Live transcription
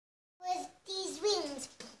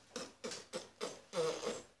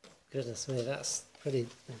Goodness me, that's pretty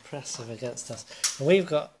impressive against us. And we've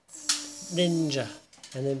got Ninja,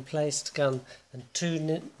 an emplaced gun, and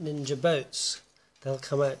 2 ninja boats. They'll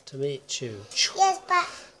come out to meet you. Yes, but...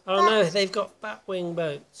 Oh no, they've got Batwing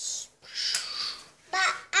boats. But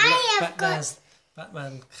I have There's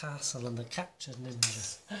Batman Castle and the captured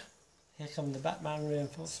ninjas. Here come the Batman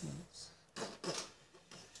reinforcements.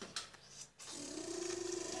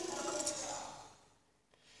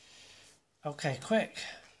 Okay, quick.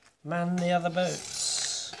 Man the other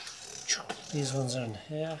boats. These ones are in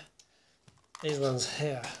here. These ones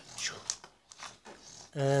here.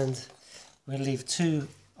 And we'll leave 2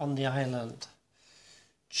 on the island.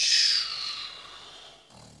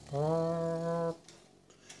 No,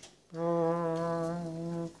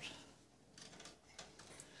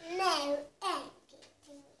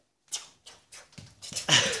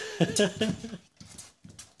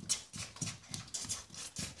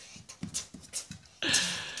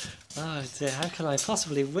 Oh dear, how can I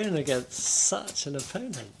possibly win against such an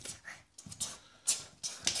opponent?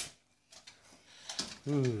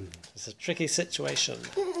 It's a tricky situation.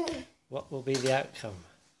 What will be the outcome?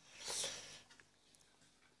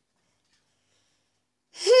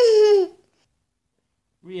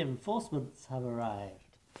 Reinforcements have arrived.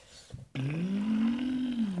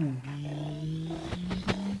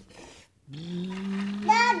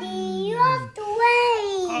 Daddy, you have to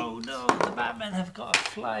wait. Oh no, the Batmen have got a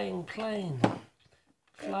flying plane.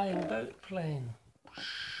 Flying boat plane.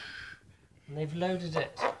 And they've loaded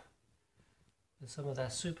it with some of their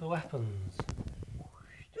super weapons.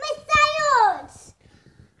 Missiles!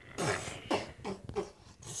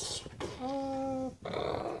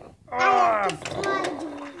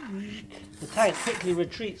 The tank quickly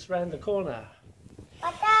retreats round the corner.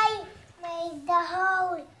 But I made the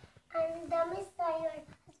hole and the missile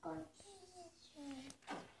has gone.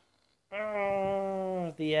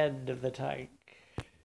 The end of the tank.